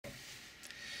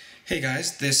Hey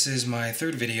guys, this is my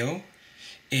third video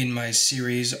in my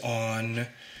series on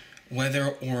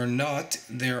whether or not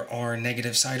there are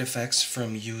negative side effects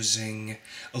from using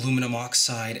aluminum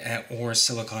oxide or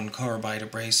silicon carbide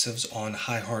abrasives on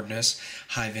high hardness,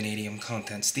 high vanadium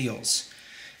content steels.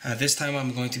 This time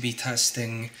I'm going to be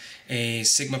testing a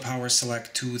Sigma Power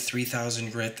Select 2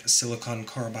 3000 grit silicon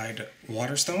carbide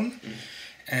waterstone.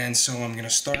 And so I'm going to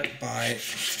start by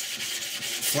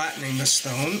flattening the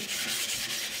stone,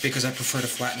 because I prefer to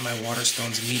flatten my water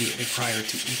stones immediately prior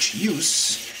to each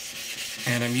use.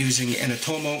 And I'm using an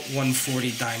Atomo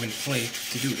 140 diamond plate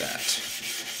to do that.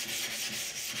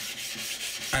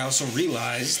 I also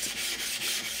realized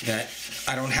that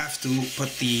I don't have to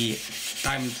put the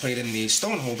diamond plate in the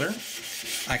stone holder.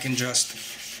 I can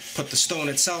just put the stone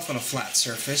itself on a flat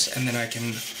surface, and then I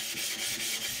can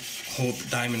hold the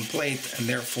diamond plate and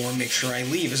therefore make sure I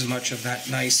leave as much of that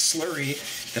nice slurry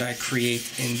that I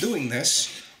create in doing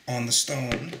this on the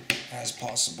stone as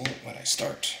possible when I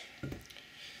start.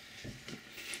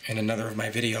 In another of my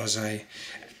videos I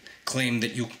claimed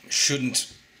that you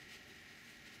shouldn't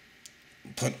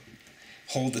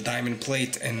hold the diamond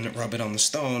plate and rub it on the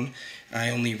stone. I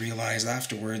only realized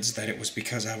afterwards that it was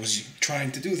because I was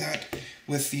trying to do that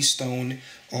with the stone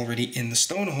already in the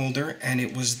stone holder, and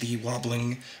it was the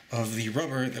wobbling of the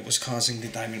rubber that was causing the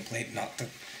diamond plate not to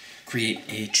create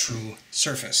a true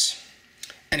surface.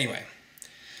 Anyway,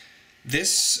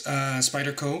 this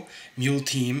Spyderco Mule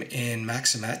Team in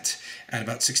Maxamet at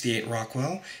about 68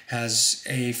 Rockwell has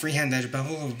a freehand edge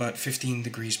bevel of about 15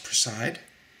 degrees per side.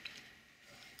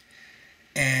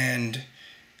 And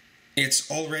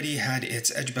it's already had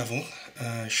its edge bevel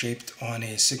shaped on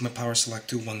a Sigma Power Select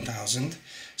 2 1000.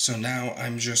 So now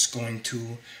I'm just going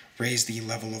to raise the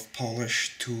level of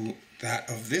polish to that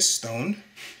of this stone,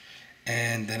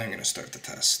 and then I'm going to start the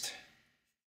test.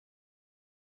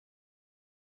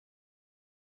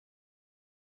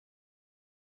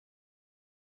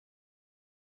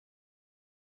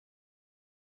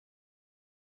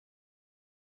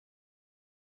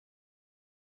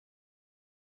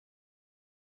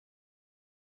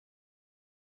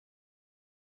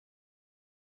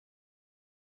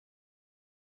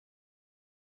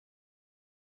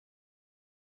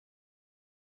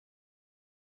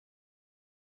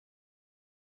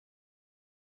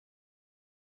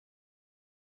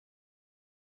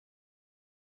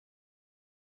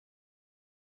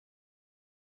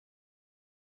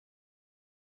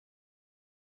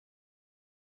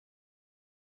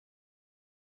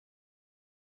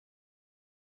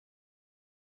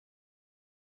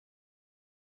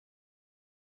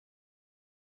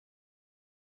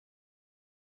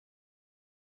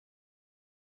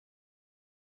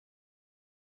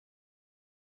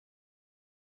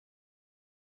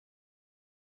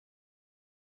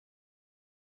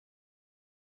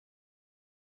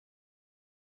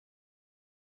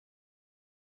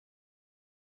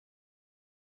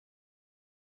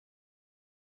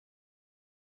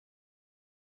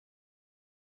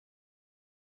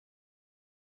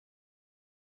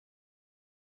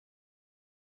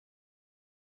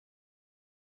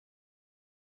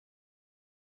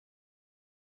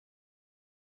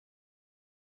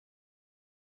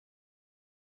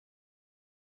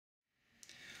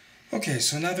 Okay,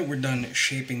 so now that we're done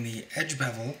shaping the edge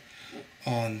bevel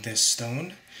on this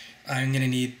stone, I'm going to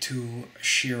need to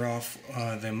shear off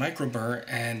the microburr,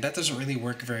 and that doesn't really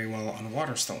work very well on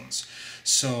water stones.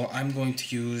 So I'm going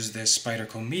to use this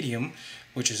Spyderco medium,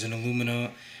 which is an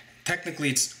alumina. Technically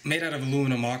it's made out of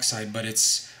aluminum oxide, but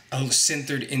it's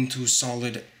sintered into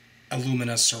solid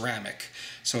alumina ceramic.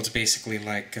 So it's basically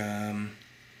like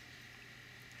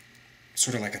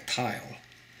sort of like a tile.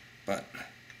 But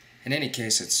in any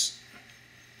case, it's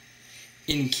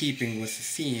in keeping with the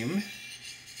theme,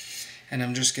 and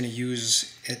I'm just going to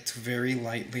use it to very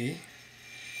lightly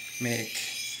make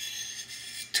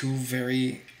two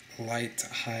very light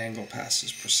high angle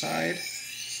passes per side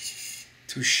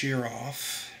to shear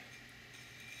off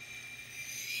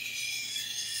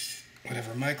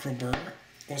whatever microburr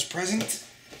was present.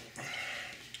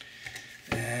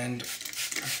 And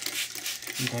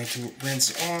I'm going to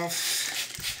rinse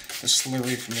off the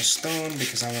slurry from the stone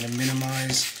because I want to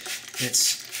minimize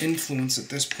its influence at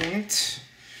this point.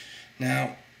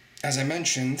 Now, as I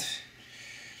mentioned,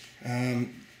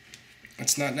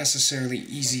 it's not necessarily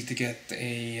easy to get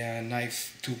a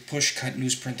knife to push cut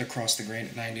newsprint across the grain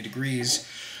at 90 degrees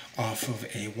off of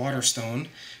a water stone,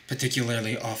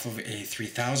 particularly off of a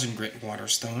 3000 grit water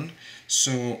stone.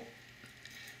 So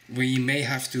we may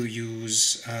have to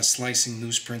use slicing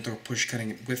newsprint or push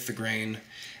cutting it with the grain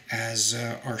as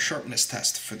our sharpness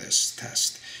test for this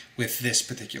test with this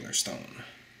particular stone.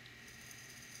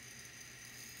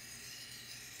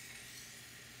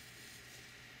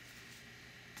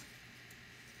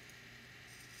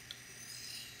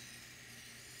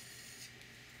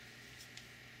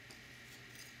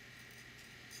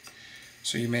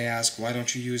 So you may ask, why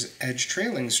don't you use edge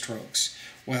trailing strokes?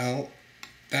 Well,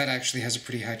 that actually has a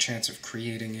pretty high chance of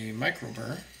creating a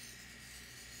microburr.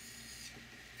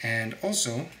 And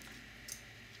also,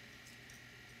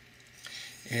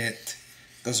 it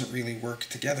doesn't really work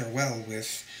together well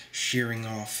with shearing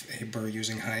off a burr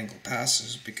using high angle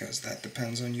passes, because that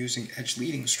depends on using edge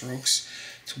leading strokes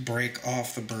to break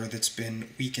off the burr that's been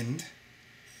weakened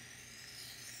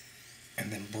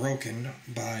and then broken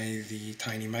by the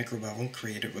tiny microbevel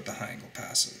created with the high angle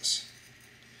passes.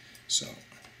 So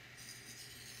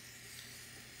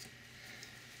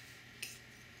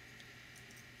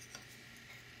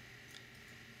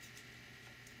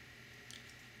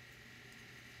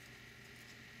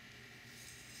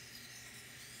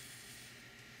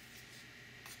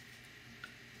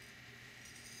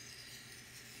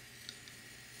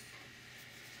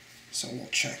we'll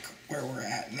check where we're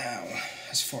at now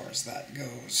as far as that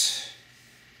goes.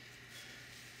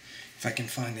 If I can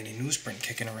find any newsprint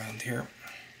kicking around here.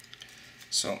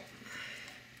 So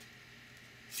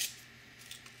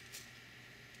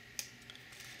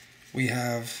we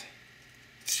have,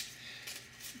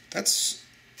 that's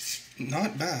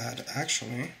not bad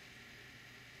actually.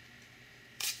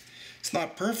 It's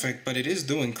not perfect, but it is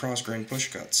doing cross grain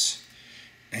push cuts,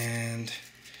 and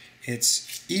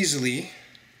it's easily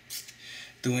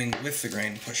doing with the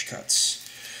grain push cuts,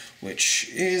 which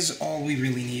is all we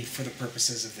really need for the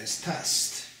purposes of this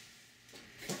test.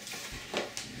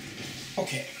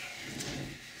 Okay,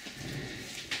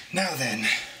 now then,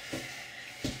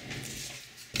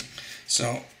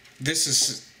 so this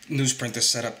is newsprint is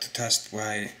set up to test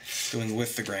by doing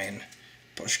with the grain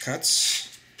push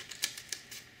cuts.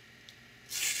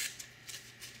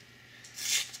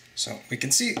 So we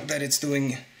can see that it's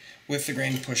doing with the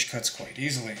grain push cuts quite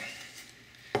easily.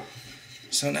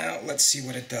 So now let's see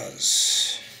what it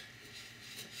does.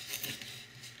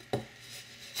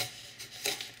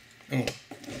 Oh,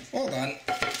 hold on.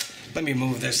 Let me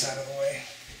move this out of the way.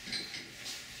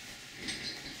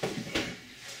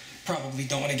 Probably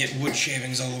don't want to get wood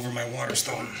shavings all over my water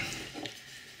stone.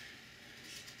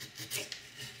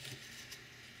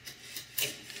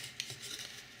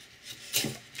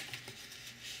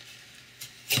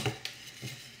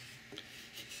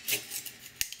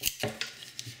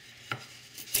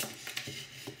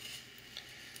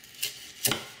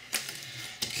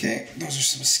 Okay, those are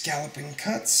some scalloping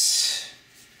cuts.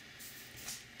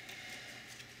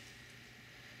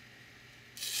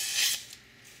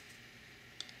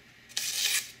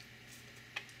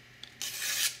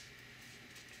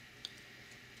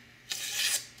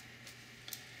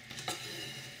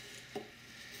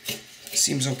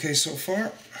 Seems okay so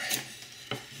far.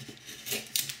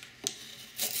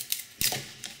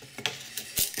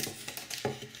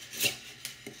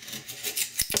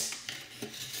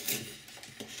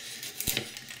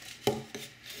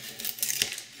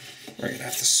 We're going to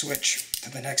have to switch to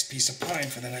the next piece of pine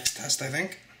for the next test, I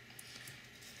think.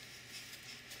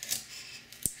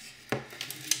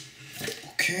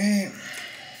 Okay.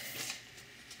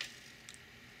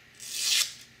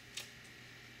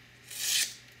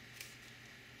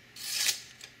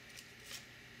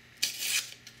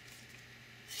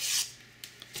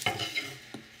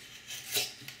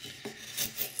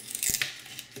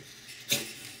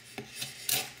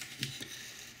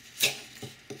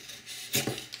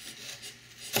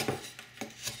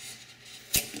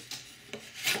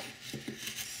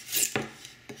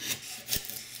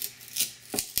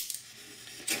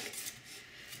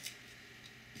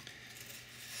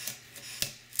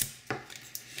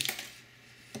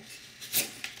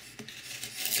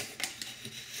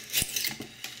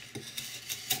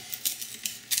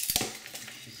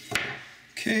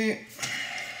 Okay.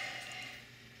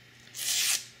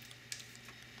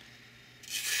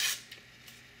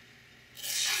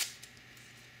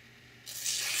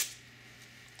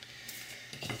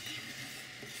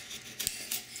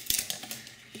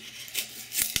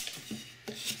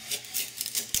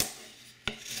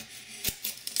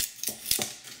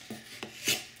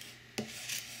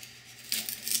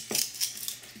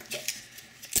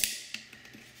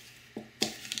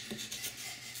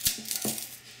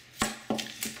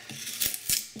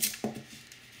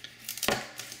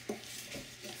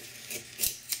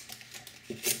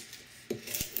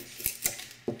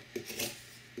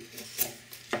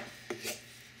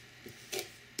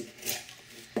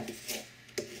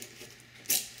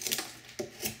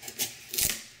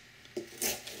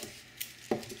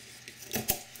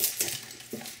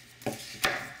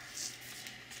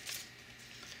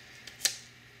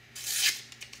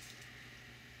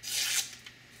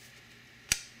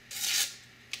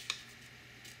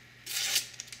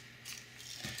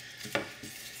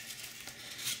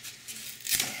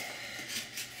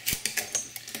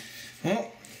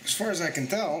 as far as I can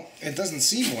tell, it doesn't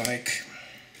seem like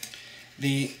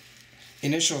the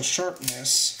initial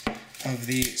sharpness of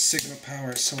the Sigma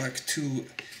Power Select II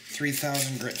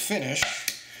 3000 grit finish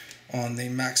on the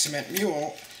Maxamet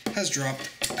Mule has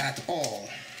dropped at all.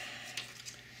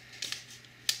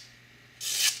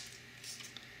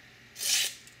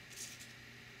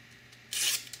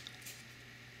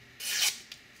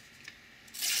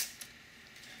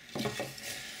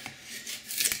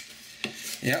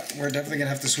 Yeah, we're definitely going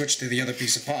to have to switch to the other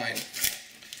piece of pine,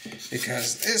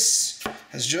 because this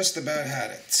has just about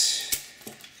had it.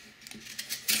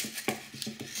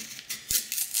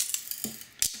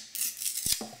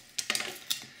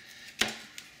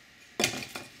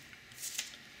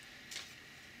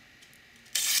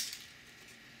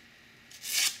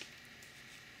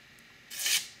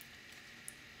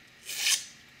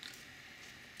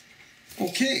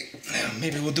 Okay,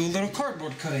 maybe we'll do a little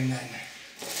cardboard cutting then.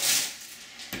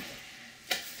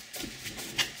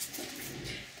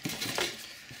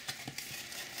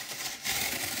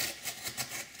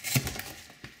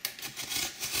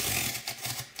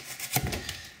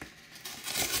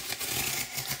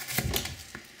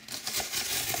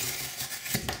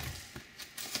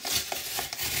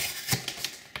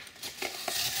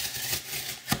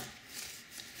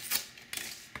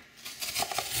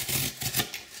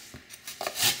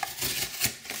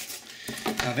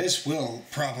 Now this will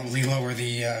probably lower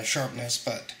the sharpness,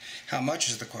 but how much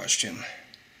is the question?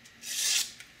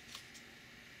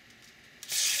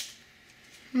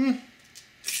 A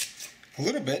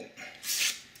little bit.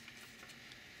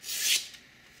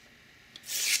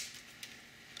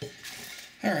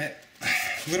 Alright,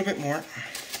 a little bit more.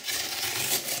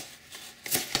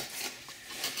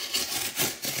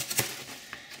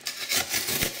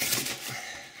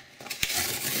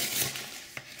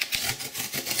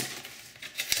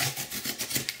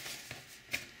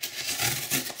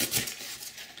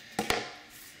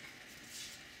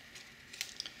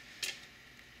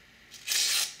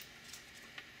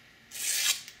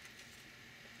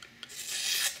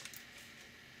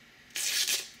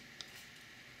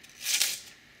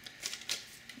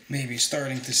 Maybe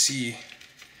starting to see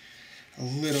a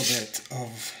little bit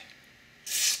of,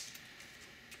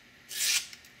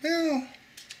 well,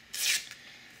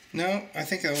 no, I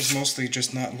think that was mostly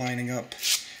just not lining up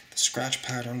the scratch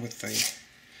pattern with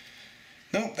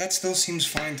the, no, that still seems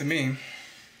fine to me.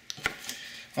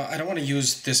 Well, I don't want to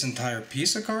use this entire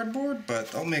piece of cardboard,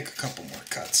 but I'll make a couple more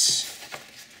cuts.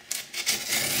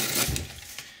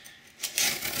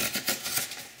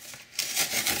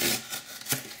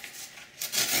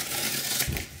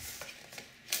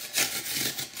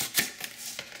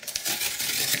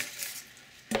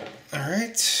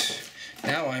 Alright,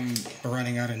 now I'm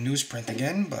running out of newsprint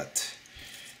again, but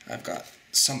I've got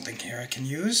something here I can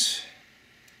use.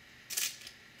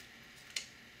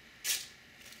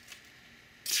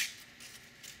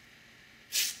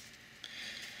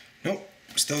 Nope,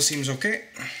 still seems okay.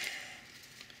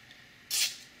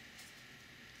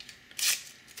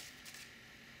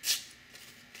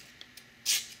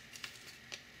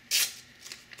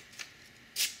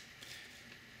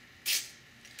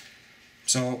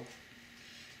 So,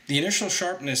 the initial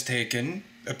sharpness taken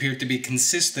appeared to be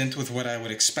consistent with what I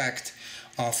would expect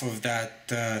off of that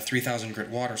 3000 grit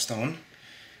Waterstone,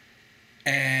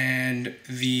 and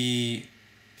the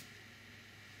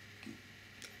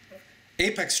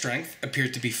apex strength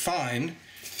appeared to be fine,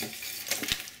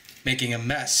 making a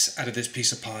mess out of this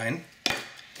piece of pine,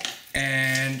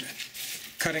 and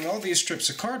cutting all these strips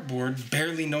of cardboard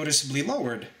barely noticeably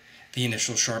lowered the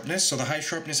initial sharpness, so the high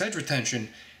sharpness edge retention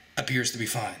appears to be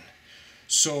fine.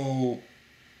 So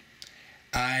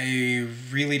I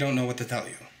really don't know what to tell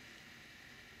you.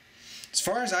 As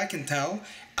far as I can tell,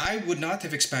 I would not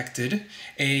have expected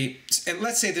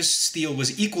let's say this steel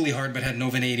was equally hard but had no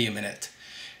vanadium in it.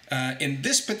 In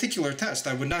this particular test,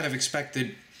 I would not have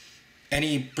expected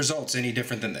any results any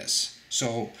different than this.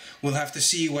 So we'll have to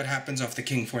see what happens off the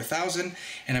King 4000,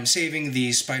 and I'm saving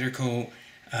the Spyderco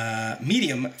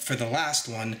medium for the last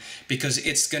one, because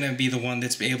it's going to be the one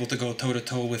that's able to go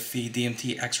toe-to-toe with the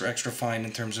DMT extra fine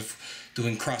in terms of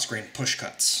doing cross-grain push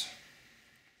cuts.